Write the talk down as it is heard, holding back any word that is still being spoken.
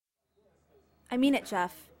I mean it,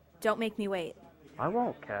 Jeff. Don't make me wait. I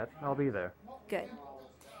won't, Kat. I'll be there. Good.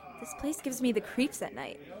 This place gives me the creeps at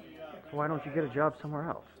night. So why don't you get a job somewhere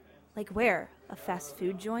else? Like where? A fast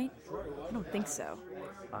food joint? I don't think so.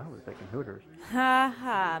 I was thinking Hooters. Ha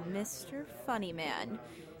ha, Mr. Funny Man.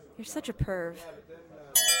 You're such a perv.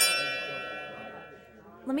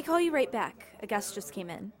 Let me call you right back. A guest just came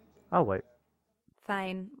in. I'll wait.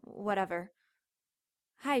 Fine, whatever.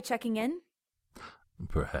 Hi, checking in?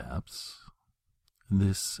 Perhaps.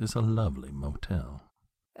 This is a lovely motel.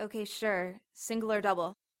 Okay, sure. Single or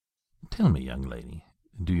double? Tell me, young lady,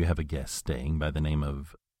 do you have a guest staying by the name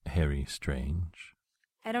of Harry Strange?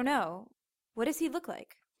 I don't know. What does he look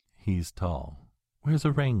like? He's tall, wears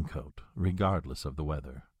a raincoat, regardless of the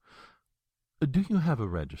weather. Do you have a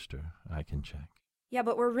register I can check? Yeah,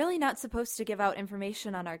 but we're really not supposed to give out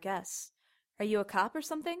information on our guests. Are you a cop or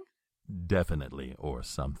something? Definitely, or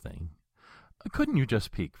something. Couldn't you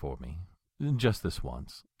just peek for me? Just this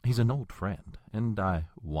once. He's an old friend, and I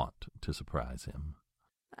want to surprise him.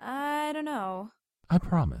 I don't know. I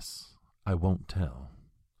promise I won't tell.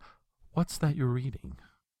 What's that you're reading?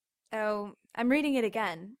 Oh, I'm reading it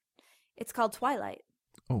again. It's called Twilight.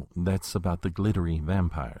 Oh, that's about the glittery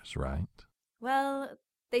vampires, right? Well,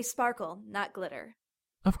 they sparkle, not glitter.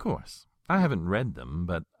 Of course. I haven't read them,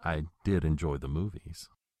 but I did enjoy the movies.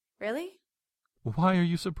 Really? Why are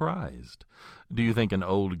you surprised? Do you think an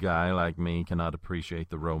old guy like me cannot appreciate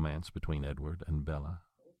the romance between Edward and Bella?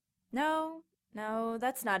 No,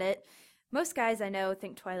 that's not it. Most guys I know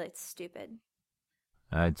think Twilight's stupid.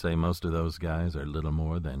 I'd say most of those guys are little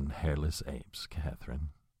more than hairless apes, Catherine.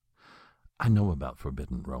 I know about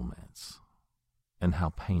forbidden romance, and how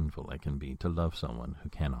painful it can be to love someone who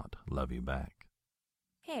cannot love you back.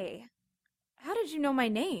 Hey, how did you know my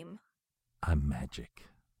name? I'm magic.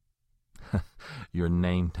 Your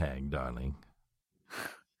name tag, darling.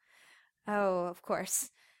 Oh, of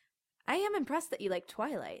course. I am impressed that you like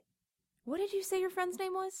Twilight. What did you say your friend's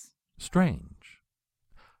name was? Strange.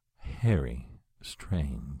 Harry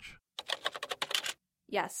Strange.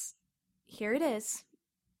 Yes. Here it is.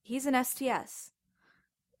 He's an STS.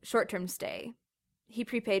 Short-term stay. He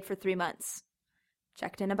prepaid for 3 months.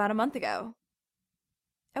 Checked in about a month ago.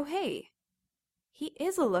 Oh, hey. He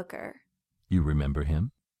is a looker. You remember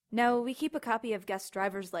him? No, we keep a copy of guest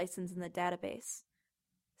driver's license in the database.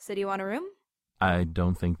 So do you want a room? I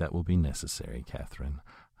don't think that will be necessary, Catherine.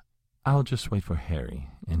 I'll just wait for Harry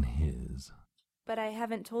and his. But I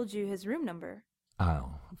haven't told you his room number.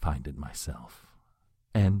 I'll find it myself.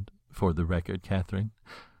 And for the record, Catherine,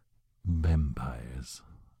 vampires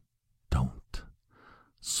don't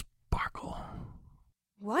sparkle.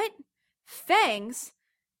 What? Fangs?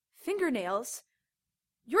 Fingernails?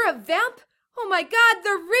 You're a vamp? Oh my god,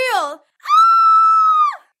 they're real! Ah!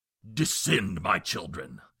 Descend, my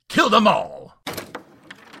children. Kill them all!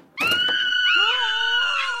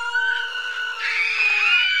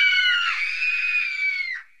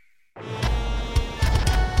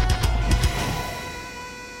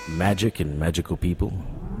 Magic and magical people,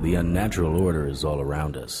 the unnatural order is all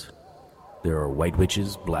around us. There are white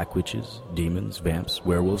witches, black witches, demons, vamps,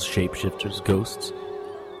 werewolves, shapeshifters, ghosts.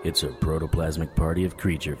 It's a protoplasmic party of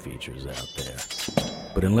creature features out there.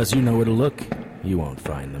 But unless you know where to look, you won't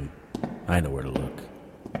find them. I know where to look.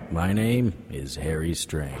 My name is Harry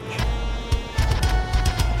Strange.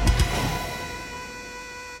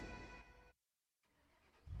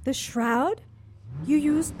 The shroud? You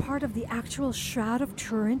used part of the actual Shroud of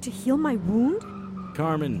Turin to heal my wound?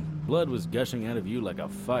 Carmen, blood was gushing out of you like a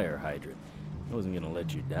fire hydrant. I wasn't gonna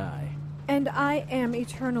let you die. And I am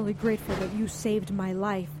eternally grateful that you saved my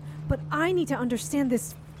life. But I need to understand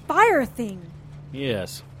this fire thing.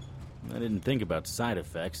 Yes. I didn't think about side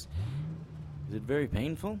effects. Is it very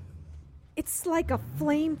painful? It's like a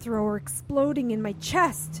flamethrower exploding in my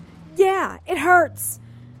chest. Yeah, it hurts.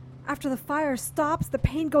 After the fire stops, the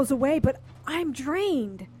pain goes away, but I'm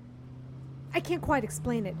drained. I can't quite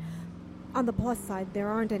explain it. On the plus side, there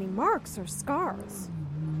aren't any marks or scars.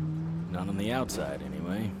 Not on the outside,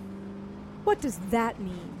 anyway. What does that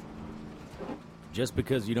mean? Just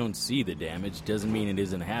because you don't see the damage doesn't mean it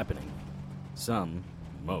isn't happening.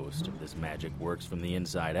 Most of this magic works from the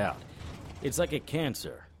inside out. It's like a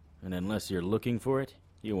cancer, and unless you're looking for it,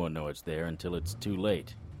 you won't know it's there until it's too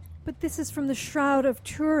late. But this is from the Shroud of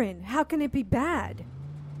Turin. How can it be bad?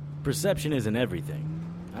 Perception isn't everything.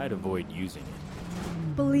 I'd avoid using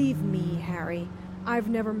it. Believe me, Harry, I've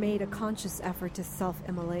never made a conscious effort to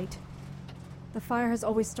self-immolate. The fire has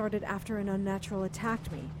always started after an unnatural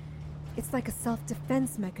attacked me. It's like a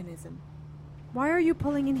self-defense mechanism. Why are you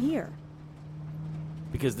pulling in here?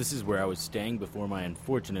 Because this is where I was staying before my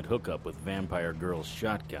unfortunate hookup with Vampire Girl's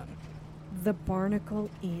shotgun. The Barnacle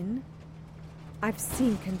Inn? I've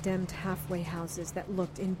seen condemned halfway houses that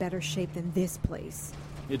looked in better shape than this place.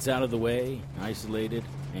 It's out of the way, isolated,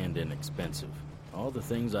 and inexpensive. All the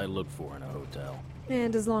things I look for in a hotel.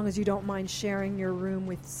 And as long as you don't mind sharing your room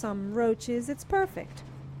with some roaches, it's perfect.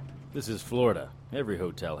 This is Florida. Every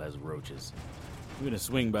hotel has roaches. I'm gonna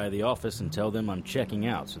swing by the office and tell them I'm checking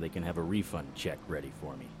out so they can have a refund check ready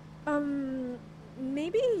for me.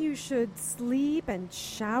 Maybe you should sleep and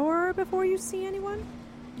shower before you see anyone?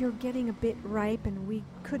 You're getting a bit ripe and we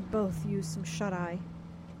could both use some shut-eye.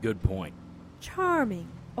 Good point. Charming.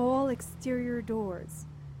 All exterior doors.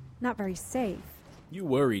 Not very safe. You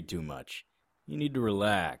worried too much. You need to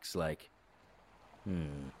relax, like...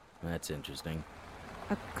 that's interesting.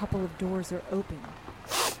 A couple of doors are open.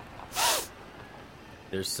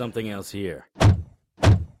 There's something else here.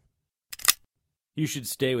 You should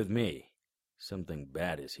stay with me. Something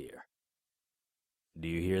bad is here. Do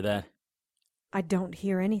you hear that? I don't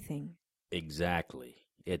hear anything. Exactly.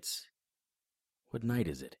 It's... What night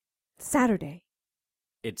is it? Saturday.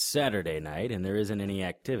 It's Saturday night and there isn't any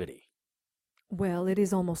activity. Well, it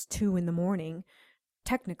is almost 2 a.m.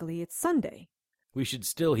 Technically, it's Sunday. We should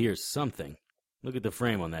still hear something. Look at the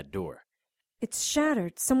frame on that door. It's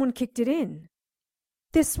shattered. Someone kicked it in.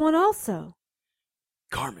 This one also.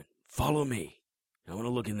 Carmen, follow me. I want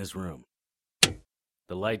to look in this room.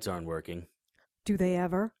 The lights aren't working. Do they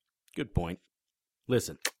ever? Good point.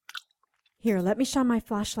 Listen. Here, let me shine my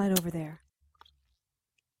flashlight over there.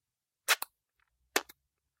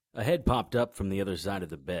 A head popped up from the other side of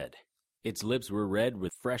the bed. Its lips were red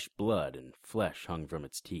with fresh blood and flesh hung from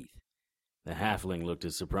its teeth. The halfling looked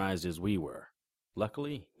as surprised as we were.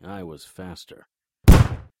 Luckily, I was faster.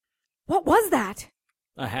 What was that?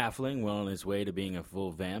 A halfling well on his way to being a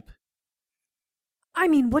full vamp. I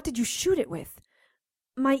mean, what did you shoot it with?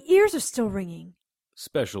 My ears are still ringing.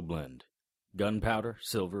 Special blend. Gunpowder,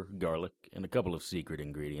 silver, garlic, and a couple of secret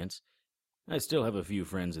ingredients. I still have a few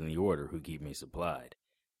friends in the order who keep me supplied.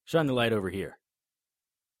 Shine the light over here.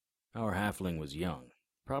 Our halfling was young,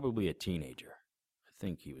 probably a teenager. I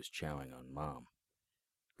think he was chowing on Mom.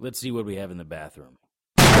 Let's see what we have in the bathroom.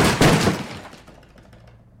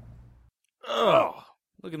 Oh,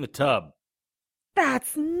 look in the tub.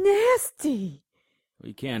 That's nasty.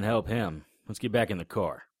 We can't help him. Let's get back in the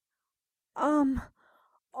car.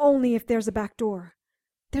 Only if there's a back door.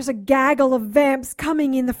 There's a gaggle of vamps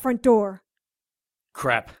coming in the front door.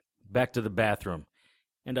 Crap. Back to the bathroom.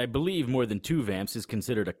 And I believe more than 2 vamps is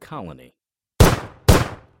considered a colony.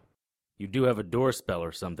 You do have a door spell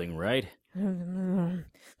or something, right?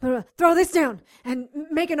 Throw this down and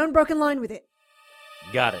make an unbroken line with it.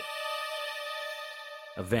 Got it.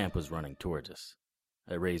 A vamp was running towards us.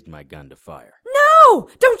 I raised my gun to fire. No!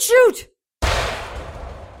 Don't shoot!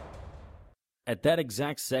 At that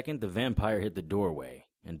exact second, the vampire hit the doorway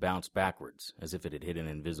and bounced backwards as if it had hit an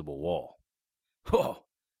invisible wall. Oh,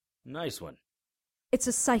 nice one. It's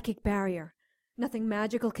a psychic barrier. Nothing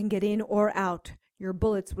magical can get in or out. Your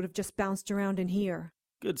bullets would have just bounced around in here.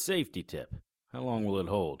 Good safety tip. How long will it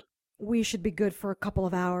hold? We should be good for a couple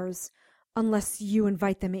of hours, unless you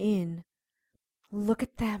invite them in. Look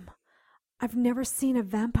at them. I've never seen a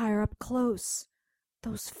vampire up close.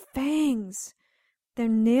 Those fangs. Their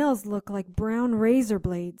nails look like brown razor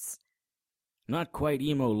blades. Not quite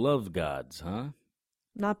emo love gods, huh?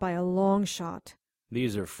 Not by a long shot.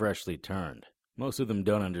 These are freshly turned. Most of them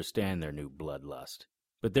don't understand their new bloodlust,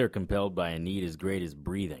 but they're compelled by a need as great as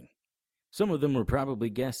breathing. Some of them were probably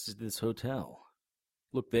guests at this hotel.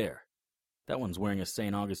 Look there. That one's wearing a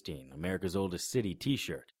St. Augustine, America's Oldest City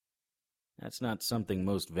t-shirt. That's not something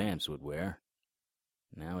most vamps would wear.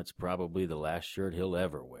 Now it's probably the last shirt he'll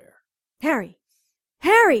ever wear. Harry!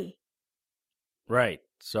 Harry! Right,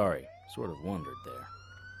 sorry. Sort of wondered there.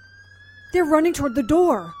 They're running toward the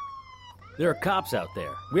door. There are cops out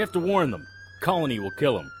there. We have to warn them. Colony will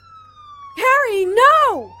kill them. Harry,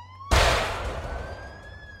 no!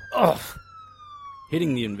 Ugh!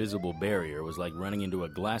 Hitting the invisible barrier was like running into a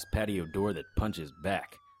glass patio door that punches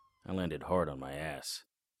back. I landed hard on my ass.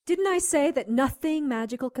 Didn't I say that nothing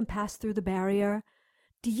magical can pass through the barrier?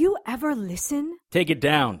 Do you ever listen? Take it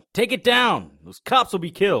down! Take it down! Those cops will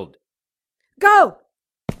be killed! Go!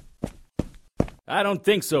 I don't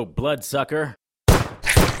think so, bloodsucker.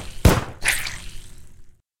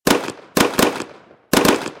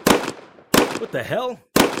 What the hell?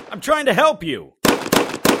 I'm trying to help you!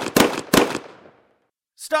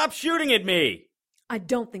 Stop shooting at me! I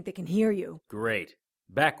don't think they can hear you. Great.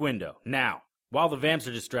 Back window, now, while the vamps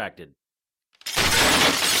are distracted.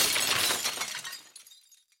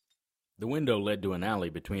 The window led to an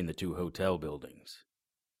alley between the 2 hotel buildings.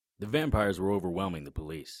 The vampires were overwhelming the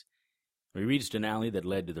police. We reached an alley that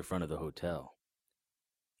led to the front of the hotel.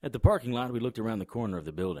 At the parking lot, we looked around the corner of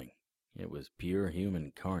the building. It was pure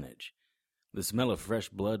human carnage. The smell of fresh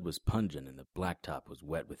blood was pungent, and the blacktop was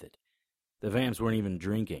wet with it. The vamps weren't even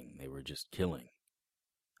drinking, they were just killing.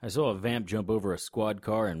 I saw a vamp jump over a squad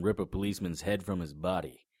car and rip a policeman's head from his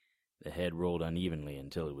body. The head rolled unevenly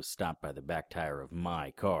until it was stopped by the back tire of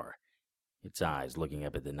my car, its eyes looking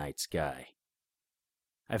up at the night sky.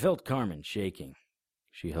 I felt Carmen shaking.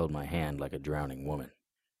 She held my hand like a drowning woman.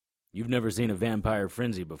 You've never seen a vampire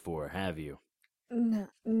frenzy before, have you?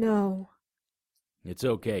 No. It's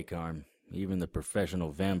okay, Carm. Even the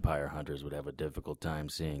professional vampire hunters would have a difficult time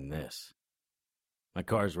seeing this. My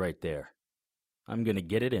car's right there. I'm gonna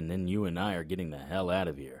get it, and then you and I are getting the hell out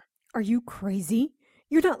of here. Are you crazy?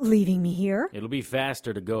 You're not leaving me here. It'll be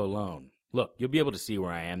faster to go alone. Look, you'll be able to see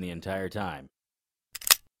where I am the entire time.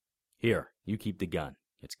 Here, you keep the gun.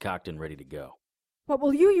 It's cocked and ready to go. What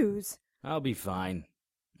will you use? I'll be fine.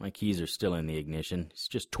 My keys are still in the ignition. It's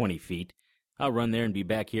just 20 feet. I'll run there and be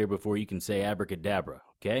back here before you can say abracadabra,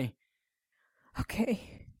 okay?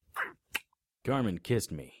 Okay. Carmen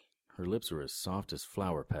kissed me. Her lips were as soft as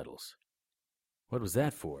flower petals. What was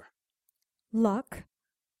that for? Luck?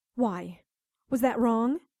 Why? Was that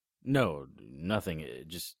wrong? No, nothing.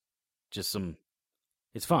 Just some...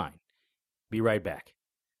 It's fine. Be right back.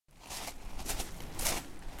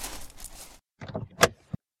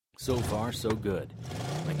 So far, so good.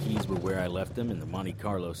 My keys were where I left them, and the Monte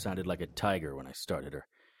Carlo sounded like a tiger when I started her.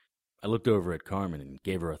 I looked over at Carmen and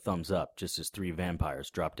gave her a thumbs up just as 3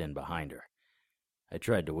 vampires dropped in behind her. I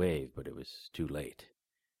tried to wave, but it was too late.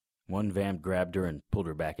 One vamp grabbed her and pulled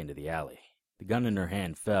her back into the alley. The gun in her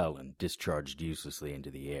hand fell and discharged uselessly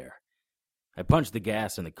into the air. I punched the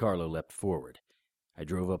gas and the Carlo leapt forward. I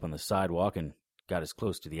drove up on the sidewalk and got as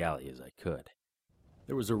close to the alley as I could.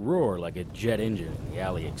 There was a roar like a jet engine, and the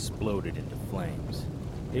alley exploded into flames.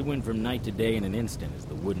 It went from night to day in an instant as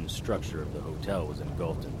the wooden structure of the hotel was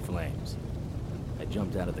engulfed in flames. I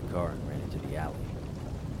jumped out of the car and ran into the alley.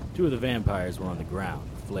 2 of the vampires were on the ground,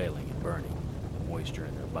 flailing and burning, the moisture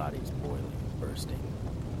in their bodies boiling and bursting.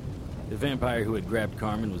 The vampire who had grabbed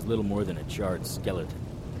Carmen was little more than a charred skeleton.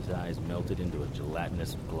 His eyes melted into a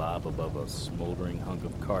gelatinous glob above a smoldering hunk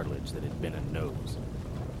of cartilage that had been a nose.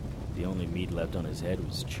 The only meat left on his head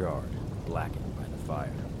was charred, blackened by the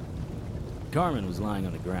fire. Carmen was lying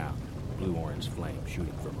on the ground, blue-orange flame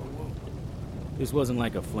shooting from her wound. This wasn't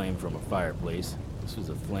like a flame from a fireplace. This was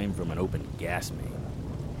a flame from an open gas main.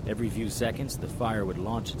 Every few seconds, the fire would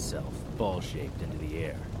launch itself, ball-shaped, into the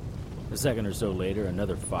air. A second or so later,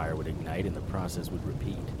 another fire would ignite and the process would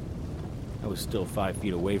repeat. I was still 5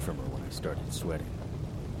 feet away from her when I started sweating.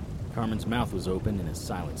 Carmen's mouth was open in a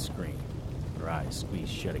silent scream. Her eyes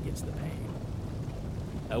squeezed shut against the pane.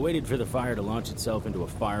 I waited for the fire to launch itself into a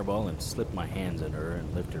fireball and slipped my hands under her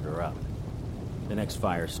and lifted her up. The next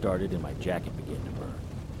fire started and my jacket began to burn.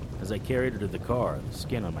 As I carried her to the car, the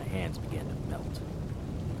skin on my hands began to melt.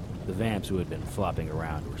 The vamps who had been flopping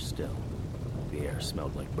around were still. The air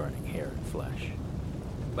smelled like burning hair and flesh.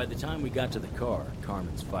 By the time we got to the car,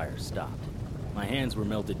 Carmen's fire stopped. My hands were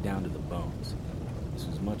melted down to the bones. This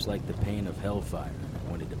was much like the pain of hellfire, and I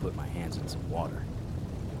wanted to put my hands in some water.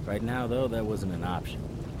 Right now, though, that wasn't an option.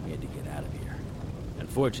 We had to get out of here.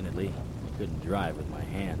 Unfortunately, I couldn't drive with my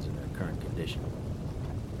hands in their current condition.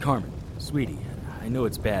 Carmen, sweetie, I know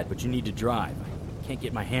it's bad, but you need to drive. I can't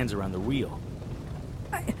get my hands around the wheel.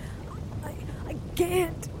 I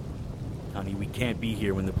can't. Honey, we can't be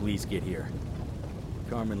here when the police get here.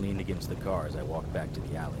 Carmen leaned against the car as I walked back to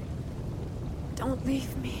the alley. Don't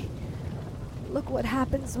leave me. Look what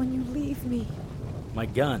happens when you leave me. My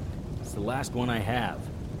gun. It's the last one I have.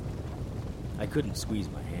 I couldn't squeeze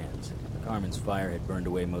my hands. Carmen's fire had burned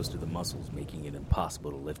away most of the muscles, making it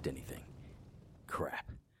impossible to lift anything.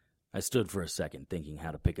 Crap. I stood for a second, thinking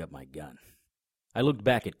how to pick up my gun. I looked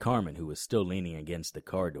back at Carmen, who was still leaning against the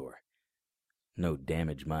car door. No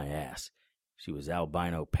damage, my ass. She was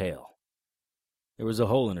albino pale. There was a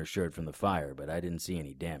hole in her shirt from the fire, but I didn't see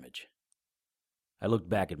any damage. I looked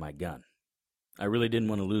back at my gun. I really didn't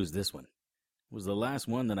want to lose this one. It was the last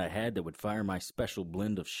one that I had that would fire my special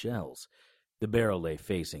blend of shells. The barrel lay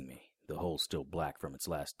facing me, the hole still black from its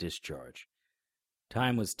last discharge.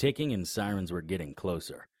 Time was ticking and sirens were getting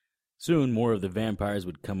closer. Soon more of the vampires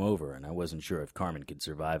would come over, and I wasn't sure if Carmen could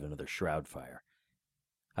survive another shroud fire.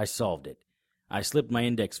 I solved it. I slipped my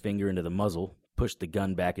index finger into the muzzle, pushed the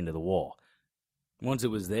gun back into the wall. Once it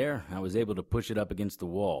was there, I was able to push it up against the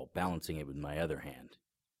wall, balancing it with my other hand.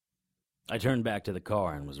 I turned back to the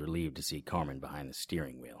car and was relieved to see Carmen behind the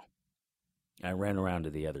steering wheel. I ran around to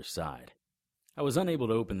the other side. I was unable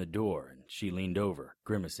to open the door, and she leaned over,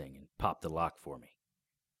 grimacing, and popped the lock for me.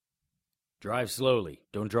 "Drive slowly.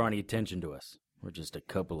 Don't draw any attention to us. We're just a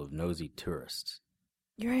couple of nosy tourists."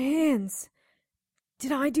 Your hands.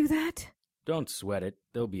 Did I do that? "Don't sweat it.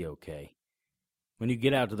 They'll be okay. When you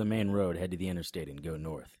get out to the main road, head to the interstate and go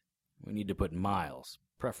north. We need to put miles,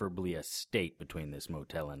 preferably a state, between this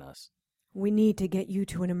motel and us." We need to get you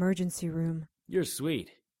to an emergency room. "You're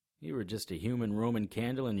sweet. You were just a human Roman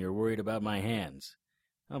candle and you're worried about my hands.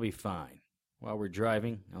 I'll be fine. While we're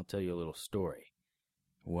driving, I'll tell you a little story.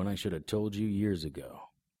 One I should have told you years ago."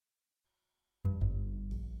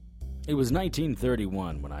 It was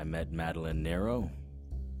 1931 when I met Madeline Nero.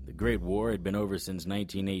 The Great War had been over since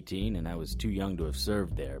 1918, and I was too young to have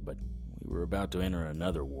served there, but we were about to enter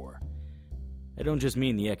another war. I don't just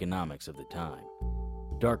mean the economics of the time.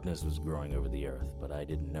 Darkness was growing over the earth, but I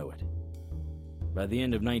didn't know it. By the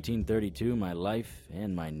end of 1932, my life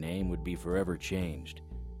and my name would be forever changed.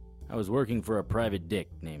 I was working for a private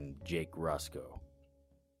dick named Jake Roscoe.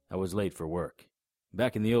 I was late for work.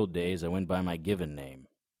 Back in the old days, I went by my given name,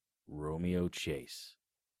 Romeo Chase.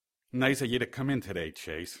 "Nice of you to come in today,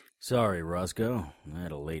 Chase." "Sorry, Roscoe. I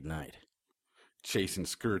had a late night." "Chasing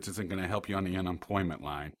skirts isn't going to help you on the unemployment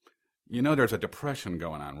line. You know there's a depression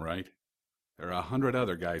going on, right? There are 100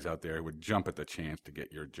 other guys out there who would jump at the chance to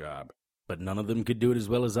get your job." But none of them could do it as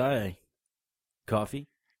well as I. Coffee?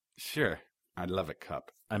 "Sure. I'd love a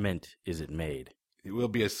cup." I meant, is it made? "It will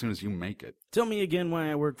be as soon as you make it." Tell me again why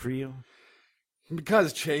I work for you.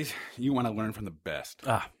 "Because, Chase, you want to learn from the best."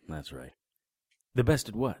 Ah, that's right. The best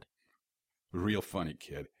at what? "Real funny,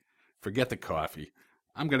 kid. Forget the coffee.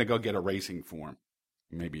 I'm going to go get a racing form.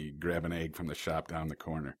 Maybe grab an egg from the shop down the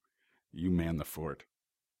corner. You man the fort."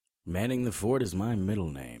 Manning the Fort is my middle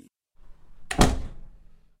name.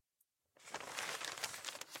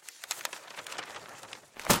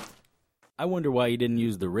 I wonder why he didn't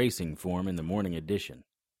use the racing form in the morning edition.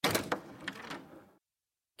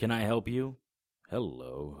 "Can I help you?"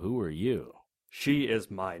 "Hello, who are you?" She is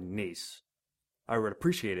my niece. I would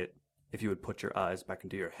appreciate it if you would put your eyes back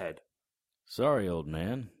into your head. "Sorry, old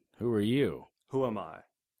man. Who are you?" Who am I?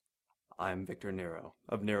 I am Victor Nero,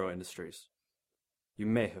 of Nero Industries. You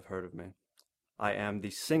may have heard of me. I am the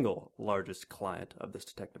single largest client of this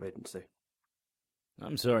detective agency.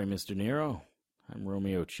 "I'm sorry, Mr. Nero. I'm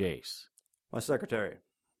Romeo Chase." My secretary,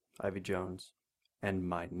 Ivy Jones, and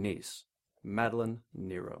my niece, Madeline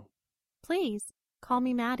Nero. Please, call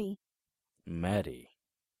me Maddie. "Maddie."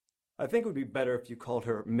 I think it would be better if you called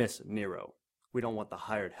her Miss Nero. We don't want the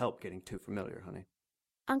hired help getting too familiar, honey.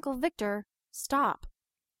 Uncle Victor, stop.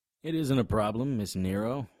 "It isn't a problem, Miss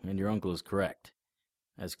Nero, and your uncle is correct.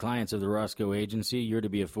 As clients of the Roscoe Agency, you're to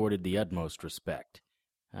be afforded the utmost respect.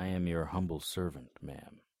 I am your humble servant,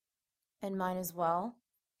 ma'am." And mine as well?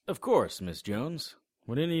 "Of course, Miss Jones.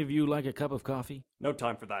 Would any of you like a cup of coffee?" No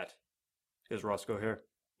time for that. Is Roscoe here?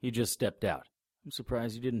 He just stepped out. I'm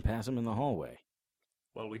surprised you didn't pass him in the hallway.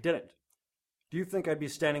 Well, we didn't. Do you think I'd be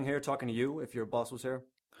standing here talking to you if your boss was here?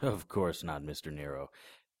 Of course not, Mr. Nero.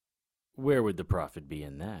 Where would the profit be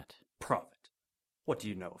in that? Profit? What do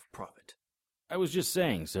you know of profit? I was just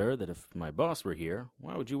saying, sir, that if my boss were here,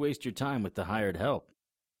 why would you waste your time with the hired help?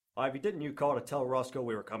 Ivy, didn't you call to tell Roscoe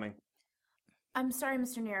we were coming? I'm sorry,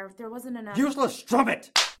 Mr. Nero. There wasn't enough. Useless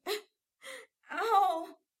strumpet!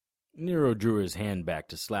 Ow! Nero drew his hand back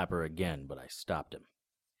to slap her again, but I stopped him.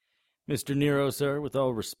 Mr. Nero, sir, with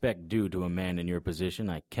all respect due to a man in your position,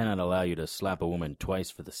 I cannot allow you to slap a woman twice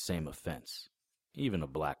for the same offense, even a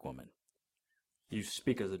black woman. You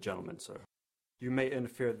speak as a gentleman, sir. You may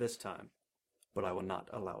interfere this time, but I will not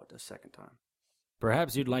allow it a second time.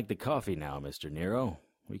 Perhaps you'd like the coffee now, Mr. Nero.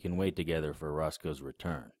 We can wait together for Roscoe's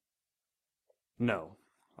return. No,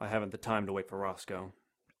 I haven't the time to wait for Roscoe.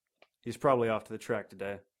 He's probably off to the track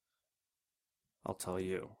today. I'll tell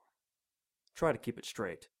you. Try to keep it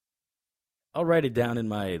straight. I'll write it down in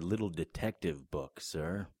my little detective book,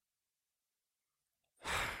 sir.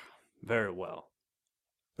 Very well.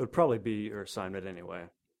 It would probably be your assignment anyway.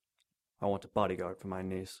 I want a bodyguard for my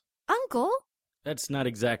niece. Uncle? That's not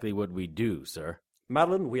exactly what we do, sir.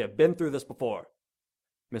 Madeline, we have been through this before.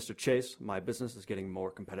 Mr. Chase, my business is getting more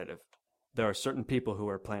competitive. There are certain people who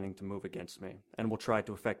are planning to move against me and will try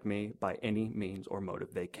to affect me by any means or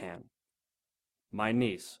motive they can. My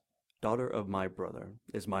niece, daughter of my brother,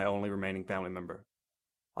 is my only remaining family member.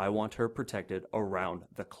 I want her protected around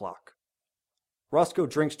the clock. Roscoe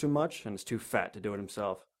drinks too much and is too fat to do it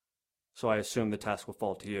himself, so I assume the task will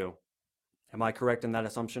fall to you. Am I correct in that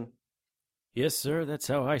assumption? Yes, sir, that's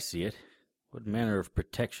how I see it. What manner of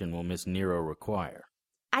protection will Miss Nero require?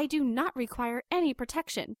 I do not require any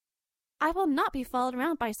protection. I will not be followed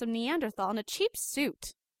around by some Neanderthal in a cheap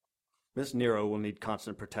suit. Miss Nero will need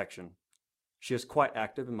constant protection. She is quite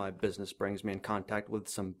active, and my business brings me in contact with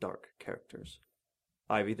some dark characters.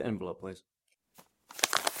 Ivy, the envelope, please.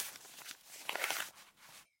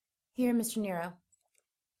 Here, Mr. Nero.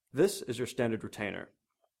 This is your standard retainer,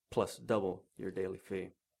 plus double your daily fee.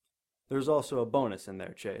 There's also a bonus in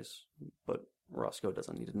there, Chase, but Roscoe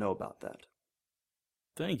doesn't need to know about that.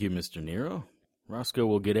 Thank you, Mr. Nero. Roscoe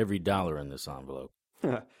will get every dollar in this envelope.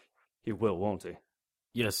 He will, won't he?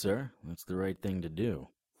 Yes, sir. That's the right thing to do.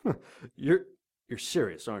 You're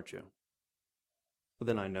serious, aren't you? Well,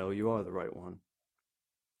 then I know you are the right one.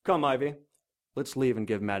 Come, Ivy. Let's leave and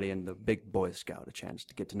give Maddie and the big Boy Scout a chance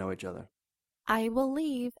to get to know each other. I will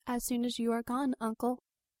leave as soon as you are gone, Uncle.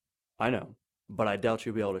 I know, but I doubt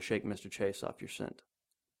you'll be able to shake Mr. Chase off your scent.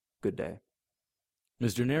 Good day.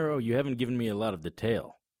 Mr. Nero, you haven't given me a lot of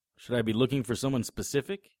detail. Should I be looking for someone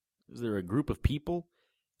specific? Is there a group of people?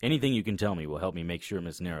 Anything you can tell me will help me make sure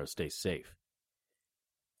Miss Nero stays safe.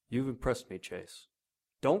 You've impressed me, Chase.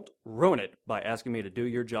 Don't ruin it by asking me to do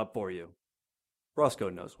your job for you. Roscoe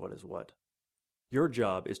knows what is what. Your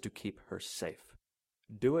job is to keep her safe.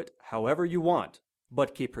 Do it however you want,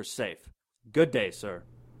 but keep her safe. Good day, sir.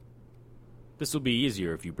 This will be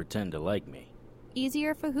easier if you pretend to like me.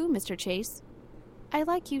 Easier for who, Mr. Chase? I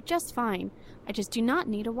like you just fine. I just do not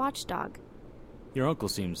need a watchdog. Your uncle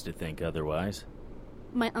seems to think otherwise.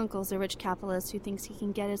 My uncle's a rich capitalist who thinks he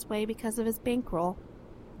can get his way because of his bankroll.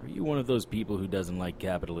 Are you one of those people who doesn't like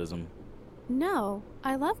capitalism? No,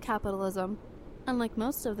 I love capitalism. Unlike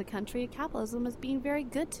most of the country, capitalism is being very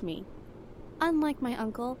good to me. Unlike my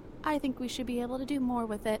uncle, I think we should be able to do more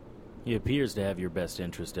with it. He appears to have your best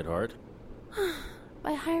interest at heart.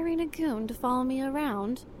 By hiring a goon to follow me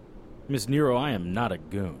around. Miss Nero, I am not a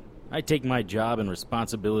goon. I take my job and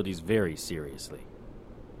responsibilities very seriously.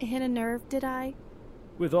 Hit a nerve, did I?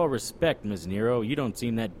 With all respect, Miss Nero, you don't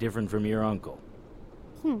seem that different from your uncle.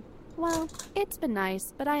 Well, it's been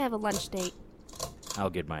nice, but I have a lunch date. I'll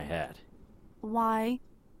get my hat. Why?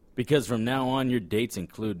 Because from now on, your dates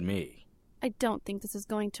include me. I don't think this is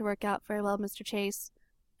going to work out very well, Mr. Chase.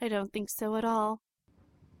 I don't think so at all.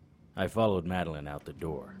 I followed Madeline out the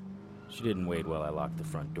door. She didn't wait while I locked the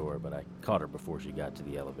front door, but I caught her before she got to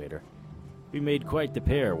the elevator. We made quite the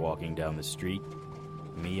pair walking down the street.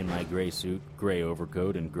 Me in my gray suit, gray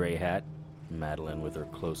overcoat, and gray hat. Madeline with her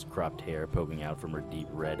close-cropped hair poking out from her deep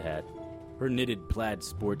red hat. Her knitted plaid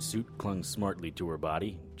sports suit clung smartly to her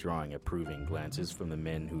body, drawing approving glances from the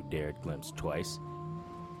men who dared glimpse twice.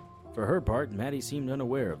 For her part, Maddie seemed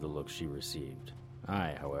unaware of the looks she received.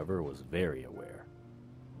 I, however, was very aware.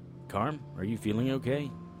 Carm, are you feeling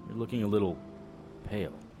okay? You're looking a little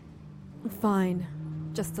pale. Fine.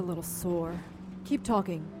 Just a little sore. Keep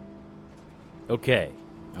talking. Okay.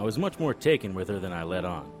 I was much more taken with her than I let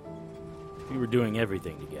on. We were doing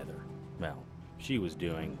everything together. Well, she was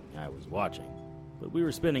doing, I was watching. But we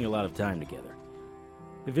were spending a lot of time together.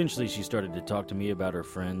 Eventually she started to talk to me about her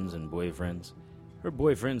friends and boyfriends. Her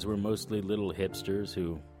boyfriends were mostly little hipsters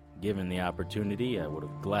who, given the opportunity, I would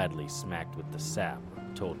have gladly smacked with the sap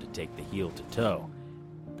or told to take the heel to toe.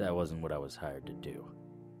 But that wasn't what I was hired to do.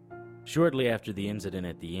 Shortly after the incident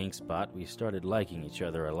at the Ink Spot, we started liking each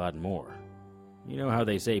other a lot more. You know how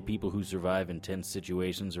they say people who survive intense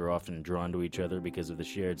situations are often drawn to each other because of the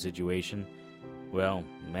shared situation? Well,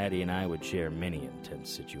 Maddie and I would share many intense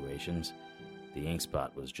situations. The Ink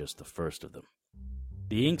Spot was just the first of them.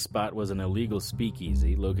 The Ink Spot was an illegal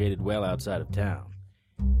speakeasy located well outside of town.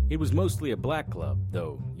 It was mostly a black club,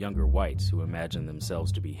 though younger whites who imagined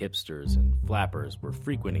themselves to be hipsters and flappers were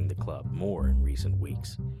frequenting the club more in recent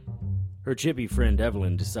weeks. Her chippy friend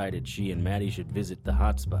Evelyn decided she and Maddie should visit the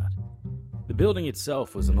hotspot. The building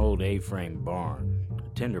itself was an old A-frame barn, a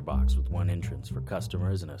tinderbox with one entrance for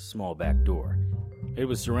customers and a small back door. It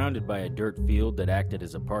was surrounded by a dirt field that acted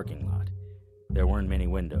as a parking lot. There weren't many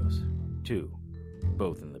windows, 2,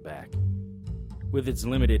 both in the back. With its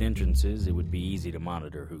limited entrances, it would be easy to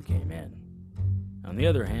monitor who came in. On the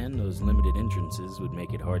other hand, those limited entrances would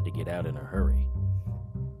make it hard to get out in a hurry.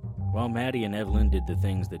 While Maddie and Evelyn did the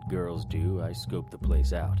things that girls do, I scoped the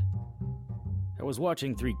place out. I was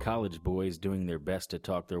watching 3 college boys doing their best to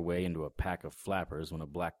talk their way into a pack of flappers when a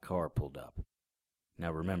black car pulled up.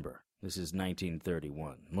 Now remember, this is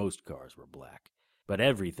 1931. Most cars were black. But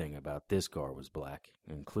everything about this car was black,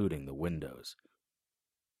 including the windows.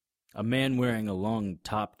 A man wearing a long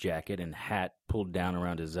top jacket and hat pulled down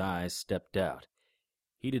around his eyes stepped out.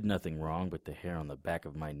 He did nothing wrong, but the hair on the back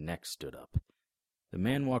of my neck stood up. The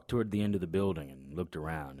man walked toward the end of the building and looked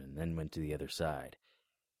around and then went to the other side.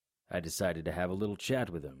 I decided to have a little chat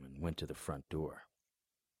with him and went to the front door.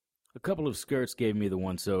 A couple of skirts gave me the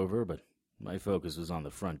once-over, but my focus was on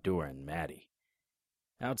the front door and Maddie.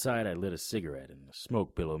 Outside, I lit a cigarette, and the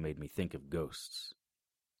smoke billow made me think of ghosts.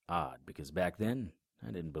 Odd, because back then,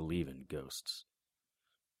 I didn't believe in ghosts.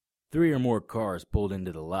 3 or more cars pulled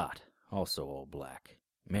into the lot, also all black.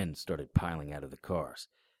 Men started piling out of the cars.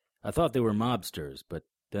 I thought they were mobsters, but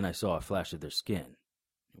then I saw a flash of their skin.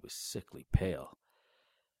 It was sickly pale.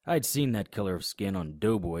 I'd seen that color of skin on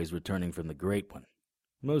doughboys returning from the Great One.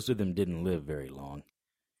 Most of them didn't live very long.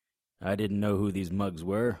 I didn't know who these mugs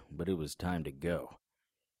were, but it was time to go.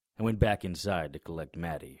 I went back inside to collect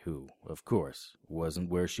Maddie, who, of course,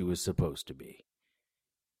 wasn't where she was supposed to be.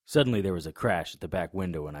 Suddenly there was a crash at the back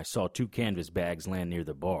window, and I saw 2 canvas bags land near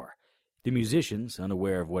the bar. The musicians,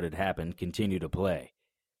 unaware of what had happened, continued to play.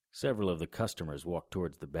 Several of the customers walked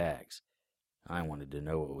towards the bags. I wanted to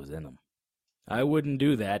know what was in them. I wouldn't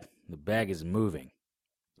do that. The bag is moving.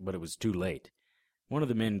 But it was too late. One of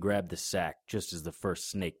the men grabbed the sack just as the first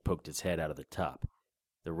snake poked its head out of the top.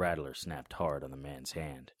 The rattler snapped hard on the man's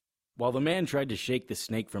hand. While the man tried to shake the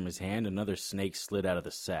snake from his hand, another snake slid out of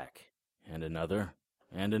the sack. And another.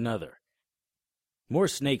 And another. More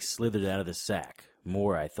snakes slithered out of the sack.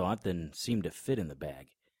 More, I thought, than seemed to fit in the bag.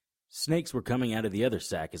 Snakes were coming out of the other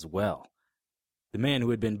sack as well. The man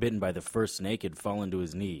who had been bitten by the first snake had fallen to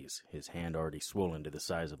his knees, his hand already swollen to the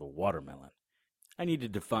size of a watermelon. I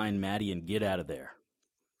needed to find Maddie and get out of there.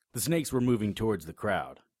 The snakes were moving towards the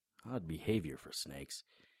crowd. Odd behavior for snakes.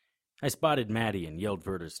 I spotted Maddie and yelled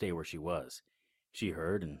for her to stay where she was. She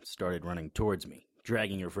heard and started running towards me,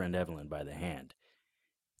 dragging her friend Evelyn by the hand.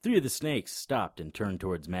 3 of the snakes stopped and turned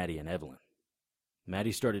towards Maddie and Evelyn.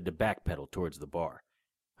 Maddie started to backpedal towards the bar.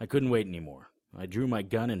 I couldn't wait anymore. I drew my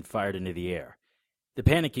gun and fired into the air. The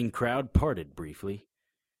panicking crowd parted briefly.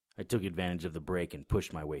 I took advantage of the break and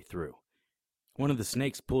pushed my way through. One of the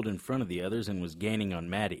snakes pulled in front of the others and was gaining on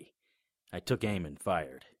Maddie. I took aim and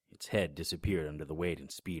fired. Its head disappeared under the weight and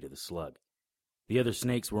speed of the slug. The other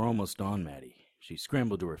snakes were almost on Maddie. She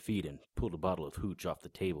scrambled to her feet and pulled a bottle of hooch off the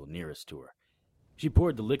table nearest to her. She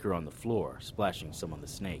poured the liquor on the floor, splashing some on the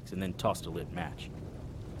snakes, and then tossed a lit match.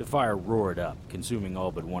 The fire roared up, consuming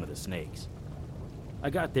all but one of the snakes. I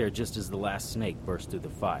got there just as the last snake burst through the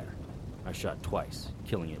fire. I shot twice,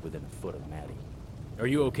 killing it within a foot of Maddie. Are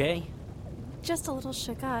you okay? Just a little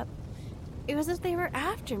shook up. It was as if they were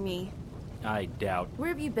after me. I doubt. Where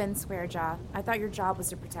have you been, Swearjaw? I thought your job was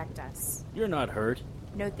to protect us. You're not hurt.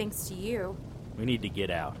 No thanks to you. We need to get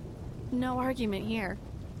out. No argument here.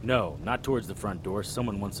 No, not towards the front door.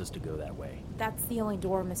 Someone wants us to go that way. That's the only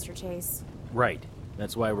door, Mr. Chase. Right.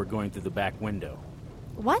 That's why we're going through the back window.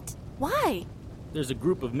 What? Why? There's a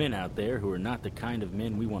group of men out there who are not the kind of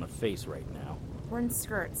men we want to face right now. We're in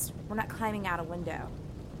skirts. We're not climbing out a window.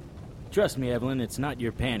 Trust me, Evelyn, it's not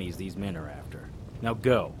your panties these men are after. Now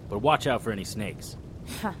go, but watch out for any snakes.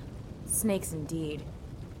 Huh. Snakes indeed.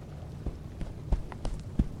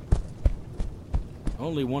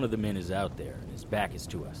 Only one of the men is out there, and his back is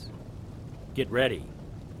to us. Get ready.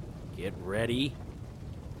 Get ready.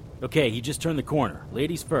 Okay, he just turned the corner.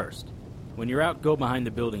 Ladies first. When you're out, go behind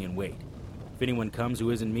the building and wait. If anyone comes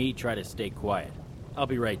who isn't me, try to stay quiet. I'll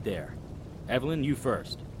be right there. Evelyn, you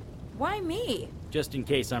first. Why me? Just in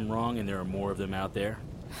case I'm wrong and there are more of them out there.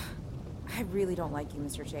 I really don't like you,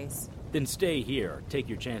 Mr. Chase. Then stay here or take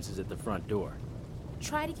your chances at the front door.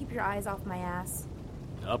 Try to keep your eyes off my ass.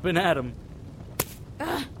 Up and at 'em.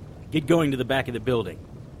 Ugh. Get going to the back of the building.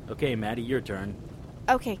 Okay, Maddie, your turn.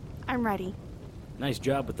 Okay, I'm ready. Nice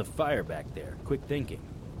job with the fire back there. Quick thinking.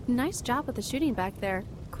 Nice job with the shooting back there.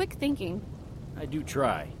 Quick thinking. I do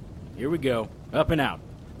try. Here we go. Up and out.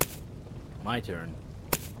 My turn.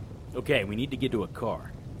 Okay, we need to get to a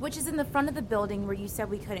car. Which is in the front of the building where you said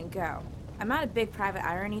we couldn't go. I'm not a big private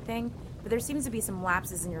eye or anything, but there seems to be some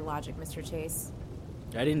lapses in your logic, Mr. Chase.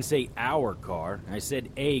 I didn't say our car. I said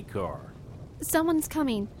a car. Someone's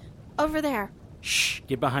coming. Over there. Shh!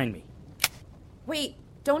 Get behind me. Wait,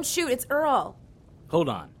 don't shoot, it's Earl. Hold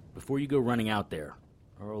on. Before you go running out there,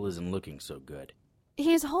 Earl isn't looking so good.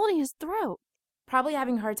 He's holding his throat. Probably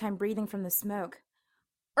having a hard time breathing from the smoke.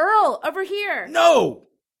 Earl, over here! No!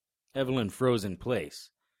 Evelyn froze in place.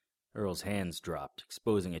 Earl's hands dropped,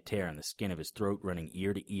 exposing a tear in the skin of his throat running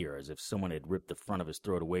ear to ear as if someone had ripped the front of his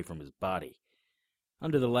throat away from his body.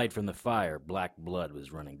 Under the light from the fire, black blood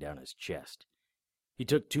was running down his chest. He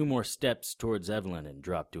took 2 more steps towards Evelyn and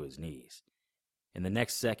dropped to his knees. In the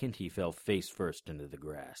next second, he fell face first into the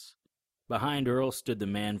grass. Behind Earl stood the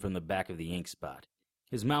man from the back of the ink spot.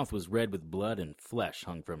 His mouth was red with blood and flesh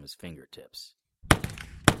hung from his fingertips.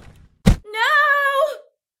 No!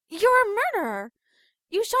 You're a murderer!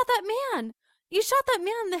 You shot that man! You shot that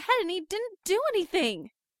man in the head and he didn't do anything!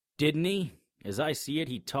 Didn't he? As I see it,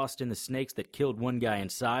 he tossed in the snakes that killed one guy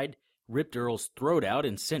inside, ripped Earl's throat out,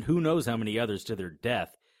 and sent who knows how many others to their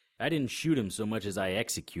death. I didn't shoot him so much as I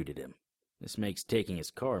executed him. This makes taking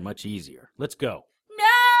his car much easier. Let's go. No!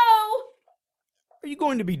 Are you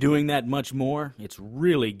going to be doing that much more? It's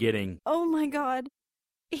really getting... Oh my god.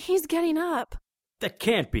 He's getting up. That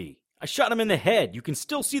can't be. I shot him in the head. You can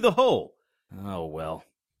still see the hole. Oh, well.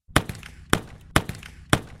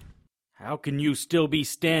 How can you still be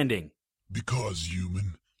standing? Because,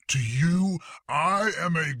 human, to you, I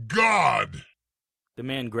am a god! The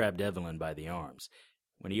man grabbed Evelyn by the arms.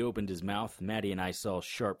 When he opened his mouth, Maddie and I saw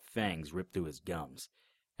sharp fangs rip through his gums.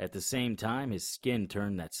 At the same time, his skin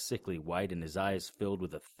turned that sickly white and his eyes filled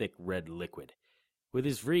with a thick red liquid. With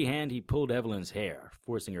his free hand, he pulled Evelyn's hair,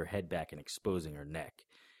 forcing her head back and exposing her neck.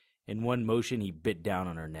 In one motion, he bit down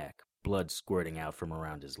on her neck, blood squirting out from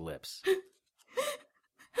around his lips.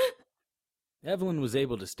 Evelyn was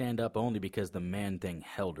able to stand up only because the man-thing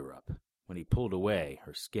held her up. When he pulled away,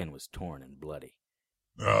 her skin was torn and bloody.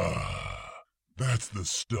 Ah, that's the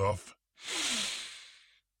stuff.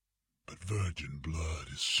 But virgin blood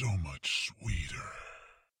is so much sweeter.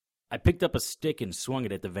 I picked up a stick and swung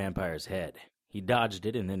it at the vampire's head. He dodged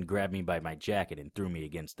it and then grabbed me by my jacket and threw me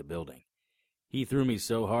against the building. He threw me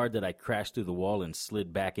so hard that I crashed through the wall and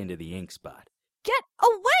slid back into the ink spot. Get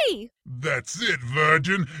away! That's it,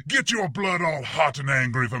 virgin. Get your blood all hot and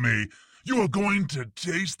angry for me. You are going to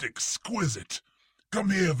taste exquisite. Come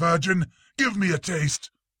here, virgin. Give me a taste.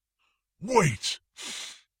 Wait.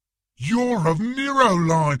 You're of Nero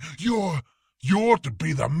line. You're to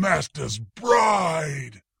be the master's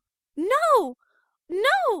bride. No!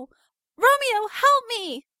 No! Romeo, help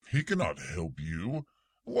me! He cannot help you.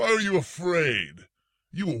 Why are you afraid?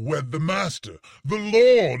 You will wed the master, the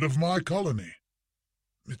lord of my colony.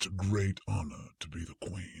 It's a great honor to be the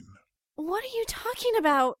queen. What are you talking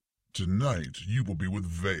about? Tonight you will be with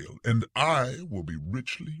Vale, and I will be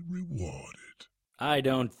richly rewarded. I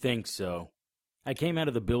don't think so. I came out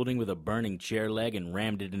of the building with a burning chair leg and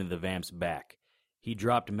rammed it into the vamp's back. He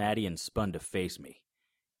dropped Maddie and spun to face me.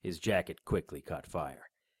 His jacket quickly caught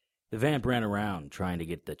fire. The vamp ran around, trying to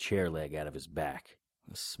get the chair leg out of his back.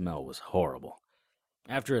 The smell was horrible.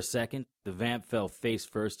 After a second, the vamp fell face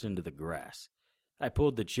first into the grass. I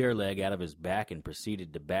pulled the chair leg out of his back and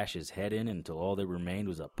proceeded to bash his head in until all that remained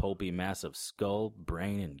was a pulpy mass of skull,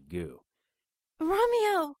 brain, and goo.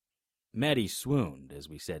 Romeo! Maddie swooned, as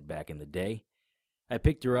we said back in the day. I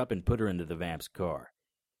picked her up and put her into the vamp's car.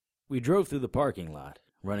 We drove through the parking lot,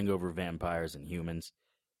 running over vampires and humans.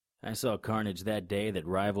 I saw carnage that day that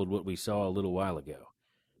rivaled what we saw a little while ago.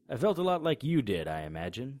 I felt a lot like you did, I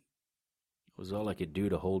imagine. It was all I could do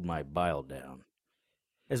to hold my bile down.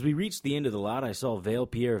 As we reached the end of the lot, I saw Vale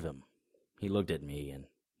Pierrevim. He looked at me, and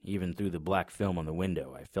even through the black film on the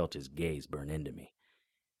window, I felt his gaze burn into me.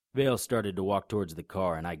 Vale started to walk towards the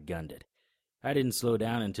car, and I gunned it. I didn't slow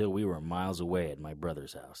down until we were miles away at my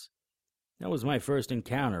brother's house. That was my first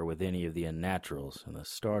encounter with any of the unnaturals, and the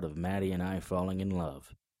start of Maddie and I falling in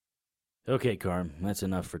love. Okay, Carm, that's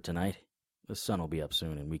enough for tonight. The sun will be up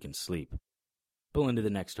soon, and we can sleep. Pull into the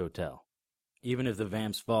next hotel. Even if the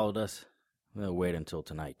vamps followed us, they'll wait until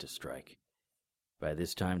tonight to strike. By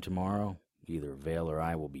this time tomorrow, either Vale or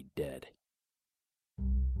I will be dead.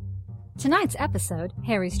 Tonight's episode,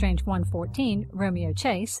 Harry Strange 114, Romeo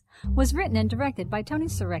Chase, was written and directed by Tony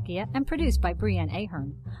Serecchia and produced by Brienne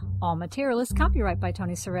Ahern. All material is copyright by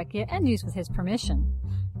Tony Serecchia and used with his permission.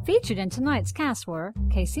 Featured in tonight's cast were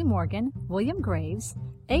Casey Morgan, William Graves,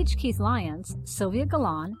 H. Keith Lyons, Sylvia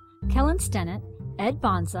Galan, Kellen Stennett, Ed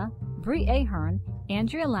Bonza, Brie Ahern,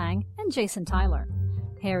 Andrea Lang, and Jason Tyler.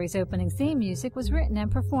 Harry's opening theme music was written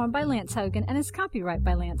and performed by Lance Hogan and is copyright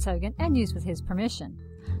by Lance Hogan and used with his permission.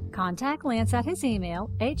 Contact Lance at his email,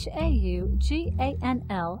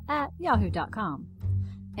 hauganl@yahoo.com.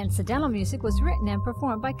 Incidental music was written and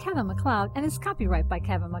performed by Kevin MacLeod and is copyright by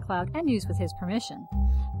Kevin MacLeod and used with his permission.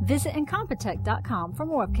 Visit Incompetech.com for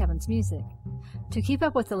more of Kevin's music. To keep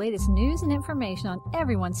up with the latest news and information on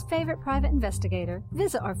everyone's favorite private investigator,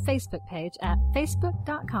 visit our Facebook page at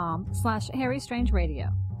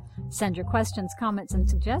facebook.com/HarryStrangeRadio. Send your questions, comments, and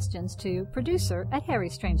suggestions to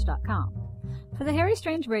producer@harrystrange.com. For the Harry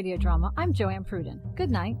Strange radio drama, I'm Joanne Pruden. Good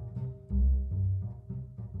night.